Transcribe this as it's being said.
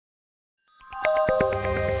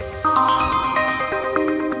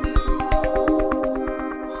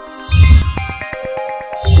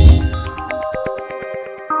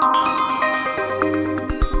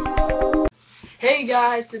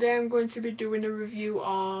guys, today I'm going to be doing a review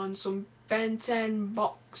on some Ben 10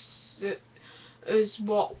 boxes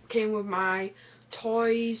what came with my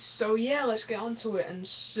toys. So yeah, let's get on to it. And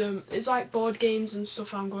it's like board games and stuff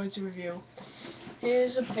I'm going to review.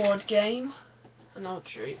 Here's a board game, and I'll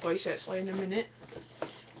show you play sets in a minute.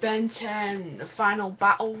 Ben 10, the final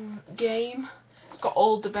battle game. It's got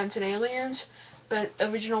all the Ben 10 aliens,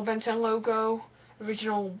 original Ben 10 logo,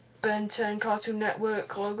 original Ben 10 Cartoon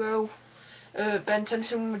Network logo, Ben 10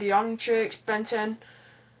 some with the young chicks, Ben 10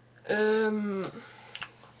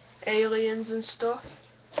 aliens and stuff,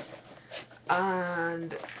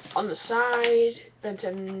 and on the side Ben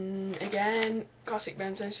 10 again, classic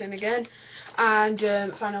Ben 10 sin again, and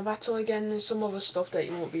final battle again, and some other stuff that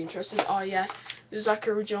you won't be interested in. Oh yeah, there's like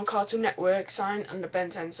original Cartoon Network sign and the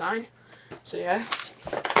Ben 10 sign. So yeah,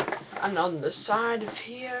 and on the side of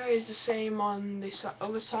here is the same on this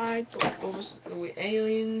other side, but with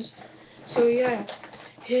aliens. So yeah,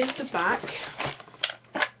 here's the back.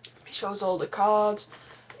 It shows all the cards,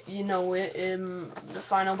 you know, the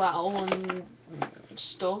final battle and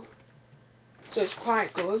stuff. So it's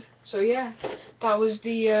quite good. So yeah, that was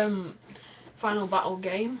the final battle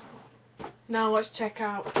game. Now let's check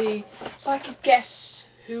out it's like a guess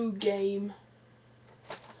who game.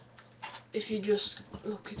 If you just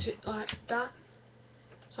look at it like that,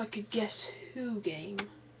 it's like a guess who game,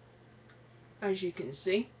 as you can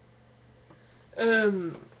see.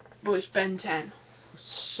 But it's Ben 10.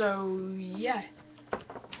 So yeah,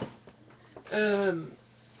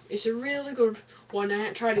 it's a really good one. I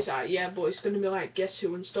haven't tried this out yet, but it's gonna be like guess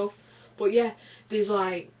who and stuff. But yeah, there's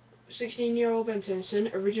like 16-year-old Ben Tennyson,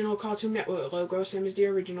 original Cartoon Network logo, same as the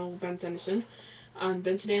original Ben Tennyson, and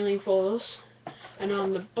Ben 10 Alien Force. And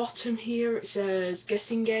on the bottom here it says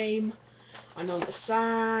guessing game, and on the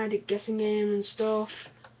side guessing game and stuff.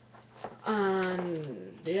 And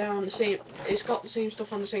yeah, it's got the same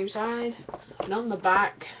stuff on the same side, and on the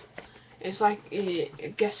back it's like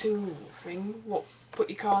a guess who thing, put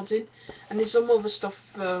your cards in, and there's some other stuff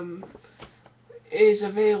is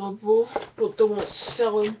available, but they won't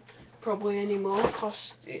sell them probably anymore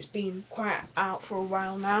because it's been quite out for a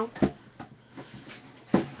while now.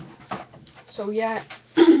 So yeah,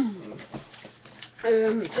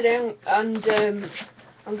 today I'm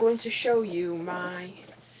going to show you my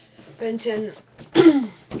Ben 10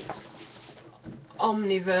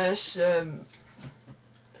 Omniverse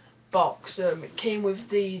box. It came with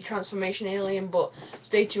the transformation alien, but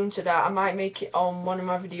stay tuned to that. I might make it on one of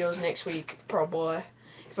my videos next week, probably,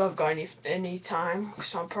 if I've got any time,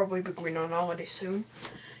 because I'll probably be going on holiday soon.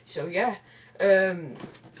 So yeah,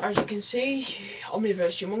 as you can see,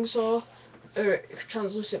 Omniverse Humongsaur,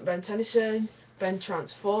 translucent Ben Tennyson, Ben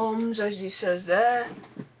transforms, as he says there.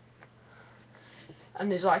 And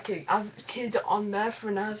there's like a kid on there for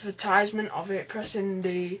an advertisement of it, pressing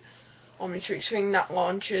the Omnitrix thing that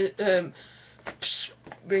launches,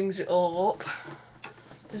 brings it all up.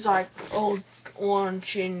 There's like old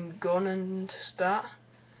launching gun and that.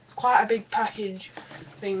 It's quite a big package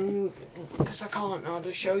thing, because I can't know how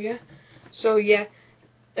to show you. So yeah,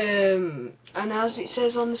 and as it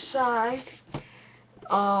says on the side,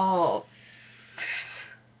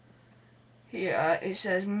 yeah, it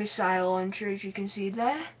says missile launcher, as you can see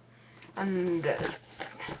there, and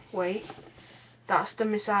wait, that's the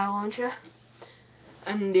missile launcher,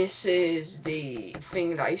 and this is the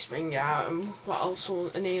thing that you spring out, and what else,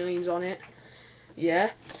 an alien's on it,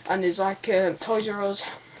 yeah, and there's like Toys R Us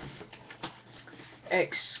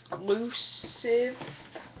exclusive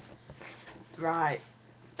right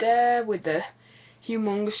there with the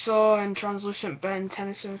Humongsaur and translucent Ben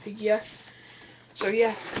Tennyson figure. So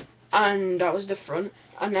yeah, and that was the front,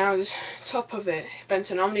 and now the top of it, Ben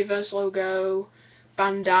 10 Omniverse logo,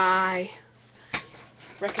 Bandai,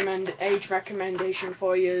 age recommendation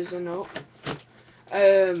 4 years and up,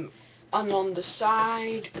 and on the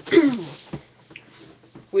side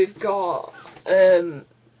we've got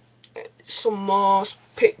some more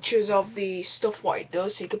pictures of the stuff what it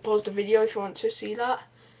does, so you can pause the video if you want to see that.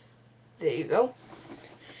 There you go.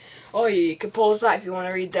 Or you can pause that if you want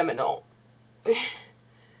to read them and all.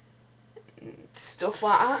 Stuff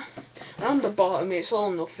like that. And on the bottom it's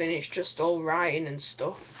all nothing, it's just all writing and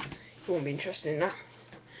stuff. You won't be interested in that.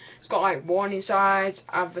 It's got like warning signs,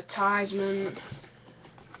 advertisement,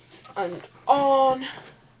 and on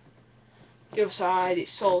the other side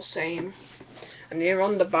it's all same. And here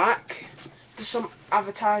on the back there's some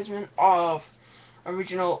advertisement of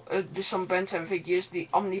original, there's some Ben 10 figures, the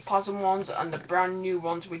Omniplasm ones and the brand new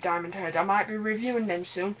ones with diamond head. I might be reviewing them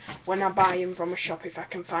soon when I buy them from a shop if I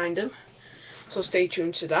can find them. So stay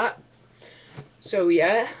tuned to that. So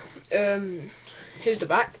yeah, here's the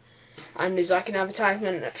back. And there's like an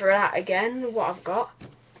advertisement for that again. What I've got,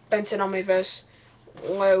 Ben10 Omniverse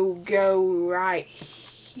logo right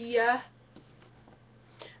here,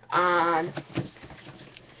 and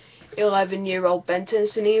 11-year-old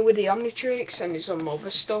Ben10 in here with the Omnitrix and some other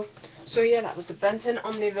stuff. So yeah, that was the Ben10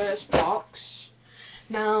 Omniverse box.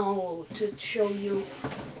 Now to show you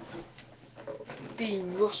the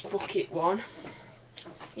Rust Bucket one,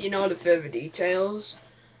 you know, the further details.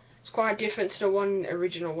 It's quite different to the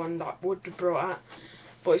original one that Wood brought out,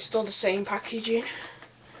 but it's still the same packaging.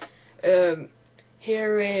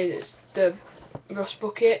 Here is the Rust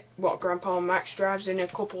Bucket, what Grandpa Max drives in a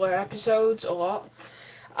couple of episodes a lot,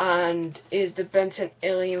 and is the Ben10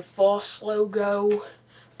 Alien Force logo,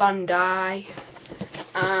 Bandai,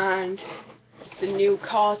 and the new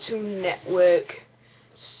Cartoon Network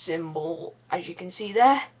symbol, as you can see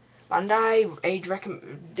there. Bandai, age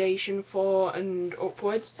recommendation 4 and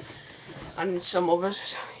upwards, and some others.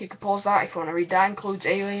 You can pause that if you want to read that. Includes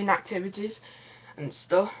alien activities and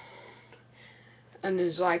stuff. And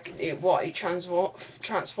there's like what it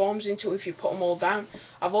transforms into if you put them all down.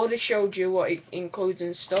 I've already showed you what it includes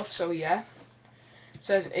and stuff, so yeah. It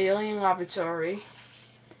says Alien Laboratory.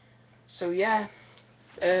 So yeah.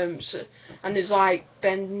 And there's like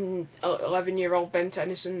 11-year-old Ben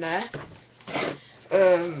Tennyson there.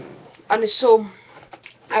 And there's some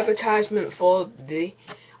advertisement for the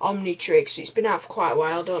Omnitrix. It's been out for quite a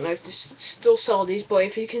while. I don't know if they still sell these, but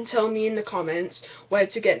if you can tell me in the comments where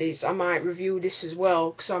to get these, I might review this as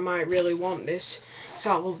well, because I might really want this, because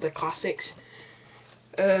I love the classics.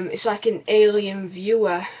 It's like an alien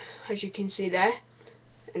viewer, as you can see there,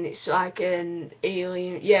 and it's like an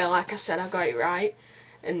alien, yeah, like I said, I got it right,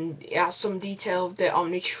 and it has some detail of the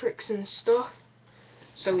Omnitrix and stuff.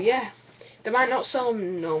 So yeah, they might not sell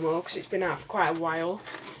them no more because it's been out for quite a while.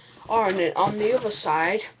 Or on the other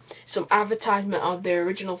side, some advertisement of the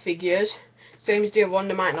original figures. Same as the other one,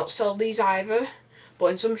 they might not sell these either, but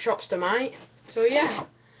in some shops they might. So yeah,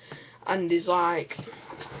 and there's like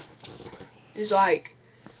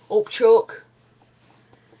Upchuck,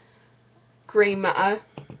 Green Matter,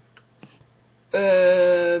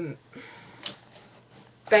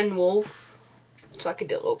 Ben Wolf, it's like a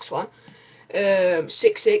deluxe one,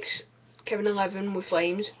 6-6, Kevin 11 with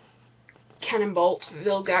flames, Cannonbolt,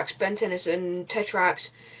 Vilgax, Ben Tennyson, Tetrax,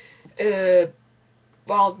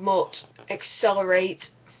 Wild Mutt, Accelerate,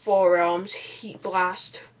 Forearms, Heat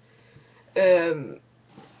Blast, Ghost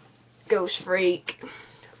Freak,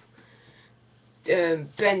 Ben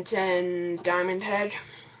 10, Diamond Head,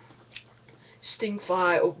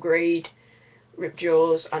 Stingfly, Upgrade,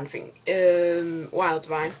 Ripjaws, and Wild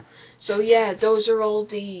Divine. So yeah, those are all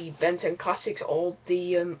the Ben 10 classics, all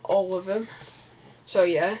of them. So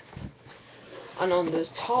yeah. And on the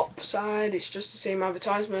top side, it's just the same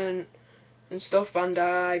advertisement and stuff.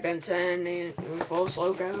 Bandai, Ben 10, and Force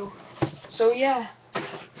logo. So yeah,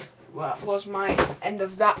 well, that was my end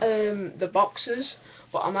of that. The boxes,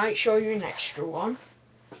 but I might show you an extra one.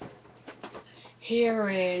 Here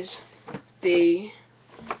is the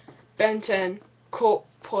Ben 10 cup,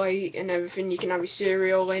 plate, and everything. You can have your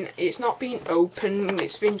cereal in. It's not been opened.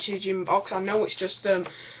 It's vintage in box. I know it's just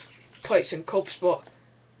plates and cups, but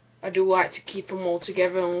I do like to keep them all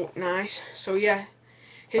together and look nice. So yeah,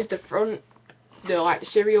 here's the front, the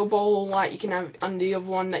cereal bowl like you can have, and the other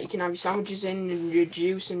one that you can have your sandwiches in and your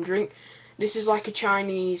juice and drink. This is like a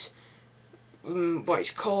Chinese, what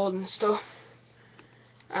it's called and stuff.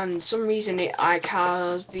 And for some reason it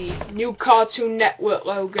has the new Cartoon Network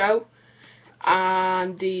logo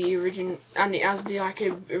and the original, and it has the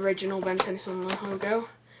original Ben Tennyson logo.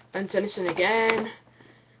 Ben Tennyson again.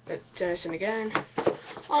 Ben Tennyson again.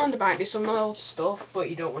 On the back there's some old stuff, but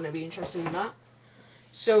you don't want to be interested in that.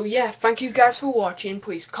 So yeah, thank you guys for watching.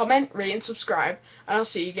 Please comment, rate and subscribe, and I'll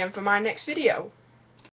see you again for my next video.